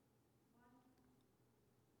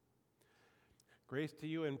Grace to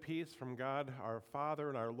you and peace from God, our Father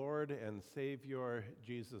and our Lord and Savior,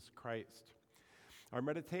 Jesus Christ. Our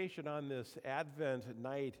meditation on this Advent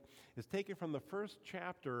night is taken from the first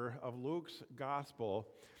chapter of Luke's Gospel.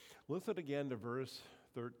 Listen again to verse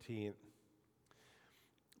 13.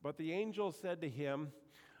 But the angel said to him,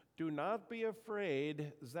 "Do not be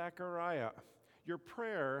afraid, Zechariah. Your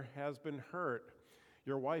prayer has been heard.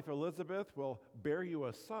 Your wife Elizabeth will bear you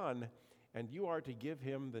a son, and you are to give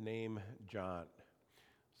him the name John."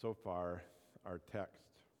 So far, our text.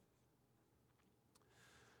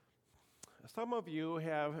 Some of you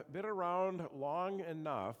have been around long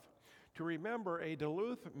enough to remember a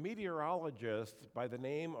Duluth meteorologist by the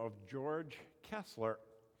name of George Kessler.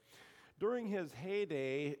 During his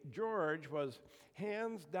heyday, George was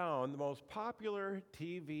hands down the most popular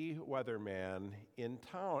TV weatherman in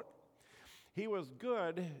town. He was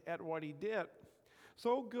good at what he did.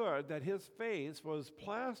 So good that his face was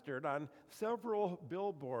plastered on several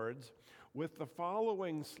billboards with the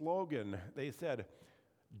following slogan. They said,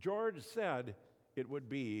 "George said it would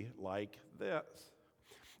be like this."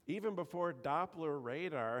 Even before Doppler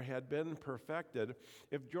radar had been perfected,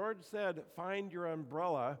 if George said, "Find your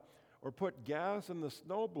umbrella," or "put gas in the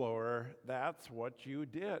snowblower," that's what you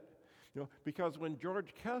did. Because when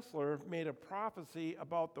George Kessler made a prophecy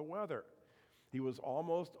about the weather, he was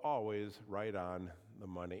almost always right on the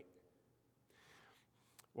money.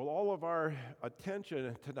 Well, all of our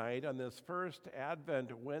attention tonight on this first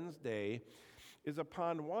Advent Wednesday is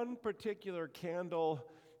upon one particular candle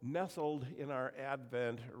nestled in our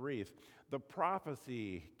Advent wreath, the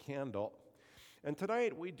prophecy candle. And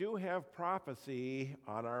tonight we do have prophecy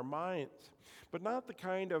on our minds, but not the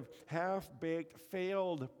kind of half-baked,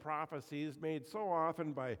 failed prophecies made so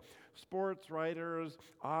often by sports writers,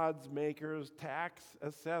 odds makers, tax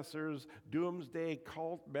assessors, doomsday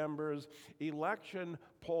cult members, election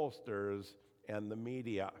pollsters, and the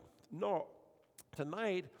media. No,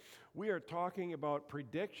 tonight we are talking about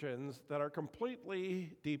predictions that are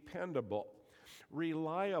completely dependable,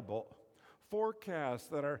 reliable, forecasts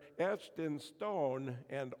that are etched in stone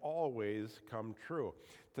and always come true.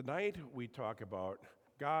 Tonight, we talk about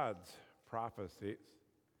God's prophecies.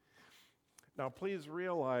 Now, please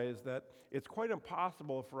realize that it's quite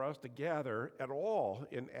impossible for us to gather at all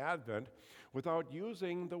in Advent without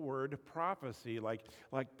using the word prophecy, like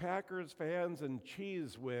Packers fans and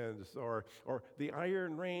cheese whiz, or the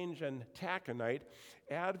Iron Range and taconite.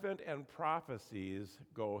 Advent and prophecies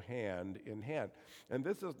go hand in hand. And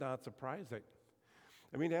this is not surprising.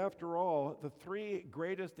 I mean, after all, the three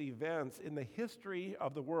greatest events in the history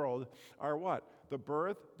of the world are what? The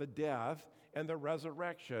birth, the death, and the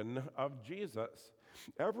resurrection of Jesus.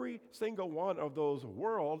 Every single one of those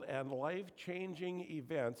world and life-changing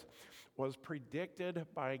events was predicted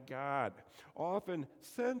by God, often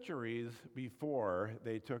centuries before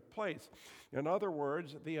they took place. In other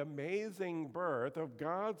words, the amazing birth of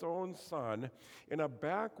God's own Son in a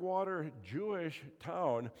backwater Jewish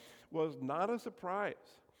town was not a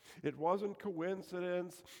surprise. It wasn't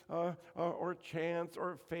coincidence or chance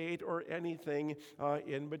or fate or anything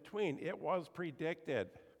in between. It was predicted.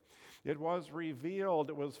 It was revealed.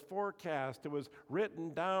 It was forecast. It was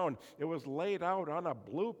written down. It was laid out on a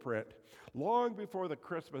blueprint long before the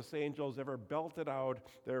Christmas angels ever belted out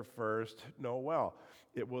their first Noel.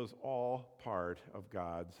 It was all part of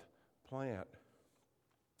God's plan.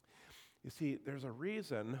 You see, there's a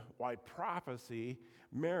reason why prophecy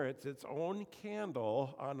merits its own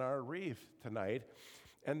candle on our wreath tonight.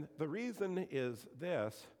 And the reason is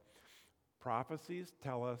this: prophecies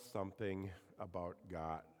tell us something about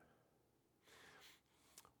God.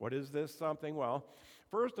 What is this something? Well,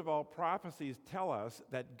 first of all, prophecies tell us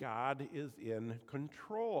that God is in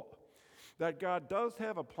control, that God does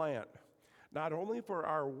have a plan, not only for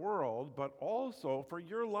our world, but also for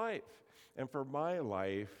your life and for my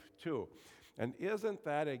life too. And isn't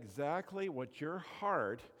that exactly what your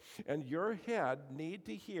heart and your head need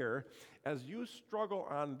to hear as you struggle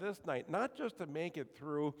on this night? Not just to make it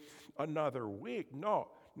through another week.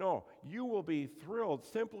 No, you will be thrilled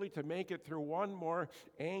simply to make it through one more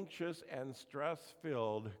anxious and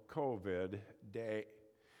stress-filled COVID day.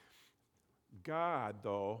 God,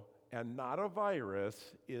 though, and not a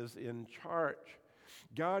virus, is in charge.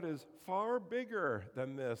 God is far bigger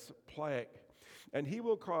than this plague, and he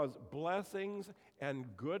will cause blessings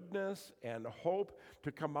and goodness and hope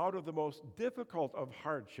to come out of the most difficult of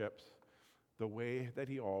hardships the way that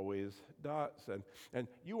he always does. And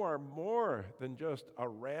you are more than just a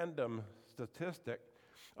random statistic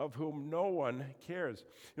of whom no one cares.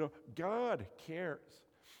 God cares.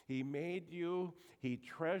 He made you. He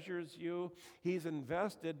treasures you. He's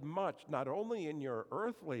invested much, not only in your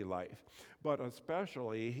earthly life, but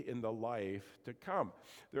especially in the life to come.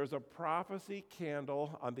 There's a prophecy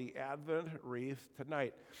candle on the Advent wreath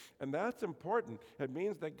tonight, and that's important. It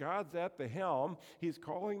means that God's at the helm. He's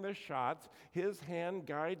calling the shots. His hand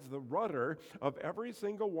guides the rudder of every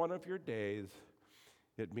single one of your days.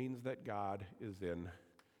 It means that God is in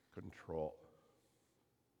control.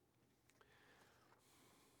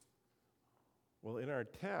 Well, in our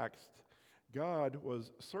text, God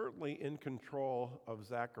was certainly in control of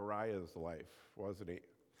Zechariah's life, wasn't he?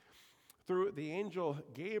 Through the angel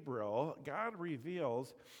Gabriel, God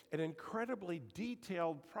reveals an incredibly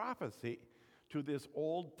detailed prophecy to this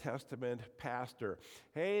Old Testament pastor.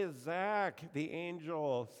 Hey, Zach, the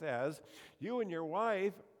angel says, you and your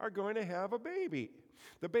wife are going to have a baby.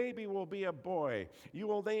 The baby will be a boy. You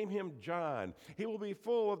will name him John. He will be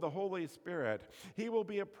full of the Holy Spirit. He will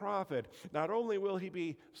be a prophet. Not only will he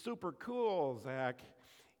be super cool, Zach,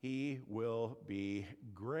 he will be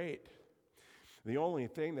great. The only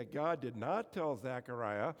thing that God did not tell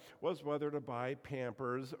Zechariah was whether to buy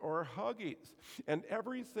Pampers or Huggies. And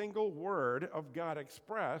every single word of God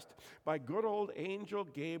expressed by good old angel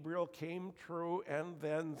Gabriel came true, and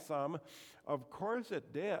then some. Of course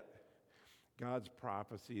it did. God's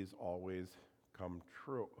prophecies always come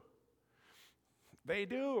true. They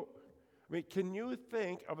do. I mean, can you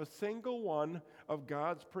think of a single one of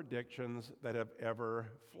God's predictions that have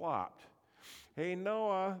ever flopped? Hey,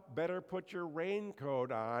 Noah, better put your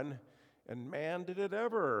raincoat on. And man, did it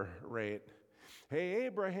ever rain. Hey,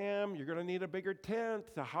 Abraham, you're going to need a bigger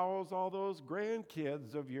tent to house all those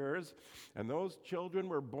grandkids of yours. And those children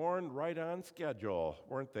were born right on schedule,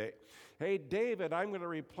 weren't they? Hey, David, I'm going to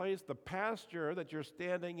replace the pasture that you're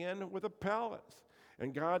standing in with a palace.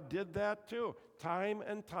 And God did that too. Time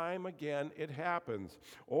and time again, it happens.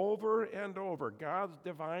 Over and over, God's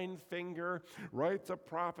divine finger writes a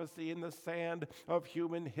prophecy in the sand of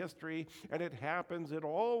human history, and it happens. It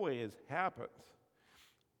always happens.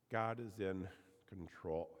 God is in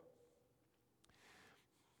control.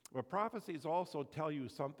 But prophecies also tell you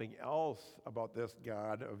something else about this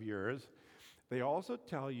God of yours. They also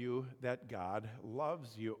tell you that God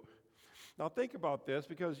loves you. Now think about this,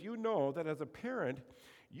 because you know that as a parent,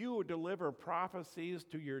 you deliver prophecies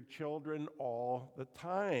to your children all the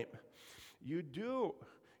time. You do,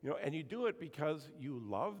 and you do it because you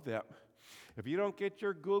love them. If you don't get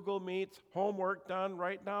your Google Meets homework done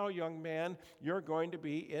right now, young man, you're going to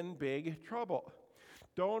be in big trouble.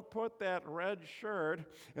 Don't put that red shirt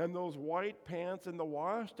and those white pants in the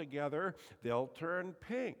wash together. They'll turn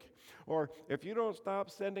pink. Or if you don't stop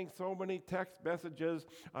sending so many text messages,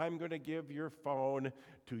 I'm going to give your phone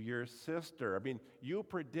to your sister. I mean, you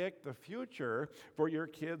predict the future for your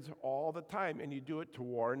kids all the time, and you do it to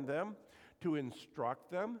warn them, to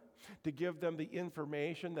instruct them, to give them the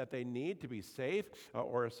information that they need to be safe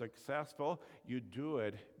or successful. You do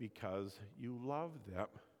it because you love them.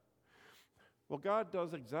 Well, God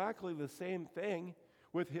does exactly the same thing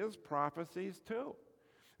with his prophecies too.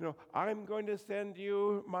 I'm going to send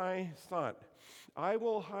you my son. I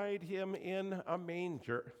will hide him in a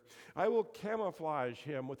manger. I will camouflage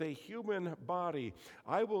him with a human body.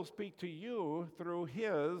 I will speak to you through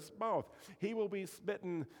his mouth. He will be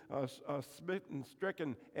smitten,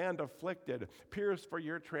 stricken, and afflicted, pierced for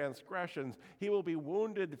your transgressions. He will be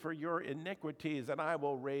wounded for your iniquities, and I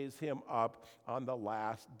will raise him up on the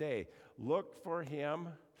last day. Look for him.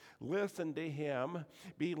 Listen to him,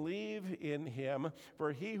 believe in him,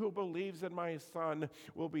 for he who believes in my Son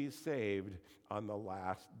will be saved on the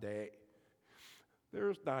last day.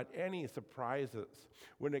 There's not any surprises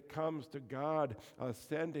when it comes to God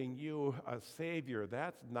sending you a Savior.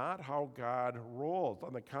 That's not how God rolls.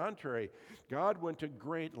 On the contrary, God went to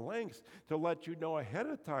great lengths to let you know ahead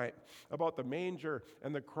of time about the manger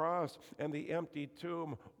and the cross and the empty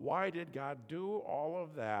tomb. Why did God do all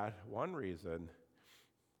of that? One reason: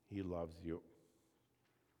 he loves you.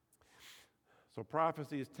 So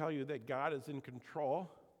prophecies tell you that God is in control.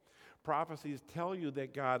 Prophecies tell you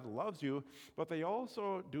that God loves you, but they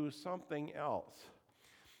also do something else.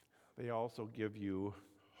 They also give you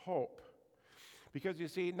hope. Because you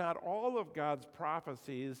see, not all of God's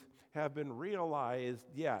prophecies have been realized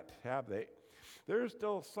yet, have they? There's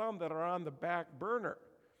still some that are on the back burner,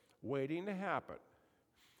 waiting to happen.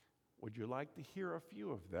 Would you like to hear a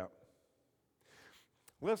few of them?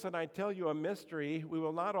 Listen, I tell you a mystery. We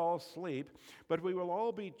will not all sleep, but we will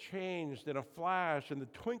all be changed in a flash, in the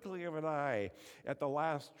twinkling of an eye, at the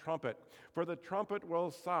last trumpet. For the trumpet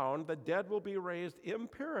will sound, the dead will be raised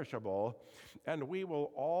imperishable, and we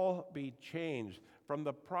will all be changed. From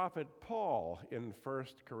the prophet Paul in 1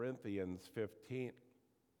 Corinthians 15.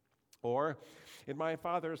 Or, in my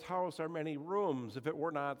Father's house are many rooms. If it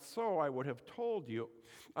were not so, I would have told you.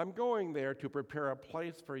 I'm going there to prepare a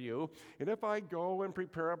place for you. And if I go and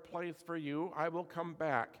prepare a place for you, I will come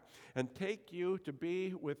back and take you to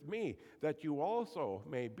be with me, that you also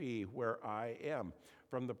may be where I am.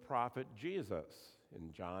 From the prophet Jesus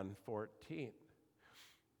in John 14.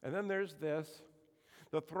 And then there's this.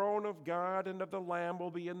 The throne of God and of the Lamb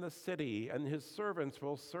will be in the city, and his servants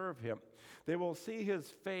will serve him. They will see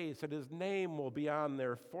his face, and his name will be on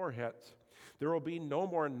their foreheads. There will be no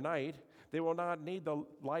more night. They will not need the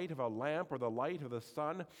light of a lamp or the light of the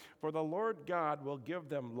sun, for the Lord God will give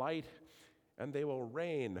them light, and they will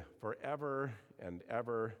reign forever and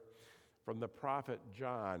ever. From the prophet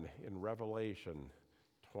John in Revelation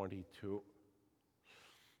 22.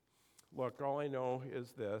 Look, all I know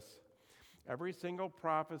is this. Every single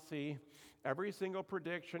prophecy, every single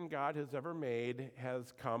prediction God has ever made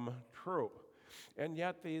has come true. And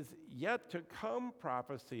yet these yet-to-come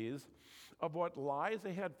prophecies of what lies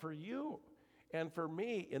ahead for you and for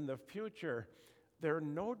me in the future, they're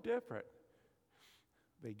no different.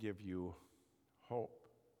 They give you hope.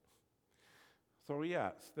 So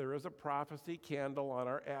yes, there is a prophecy candle on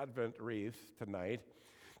our Advent wreath tonight.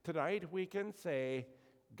 Tonight we can say,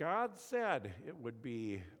 God said it would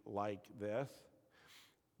be like this,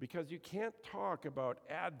 because you can't talk about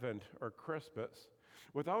Advent or Christmas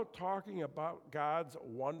without talking about God's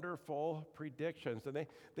wonderful predictions. And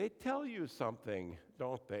they tell you something,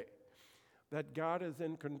 don't they? That God is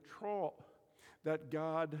in control, that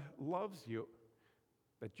God loves you,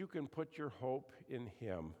 that you can put your hope in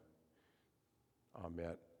him.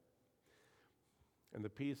 Amen. And the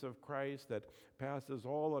peace of Christ that passes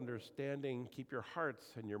all understanding, keep your hearts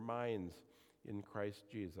and your minds in Christ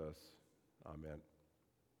Jesus. Amen.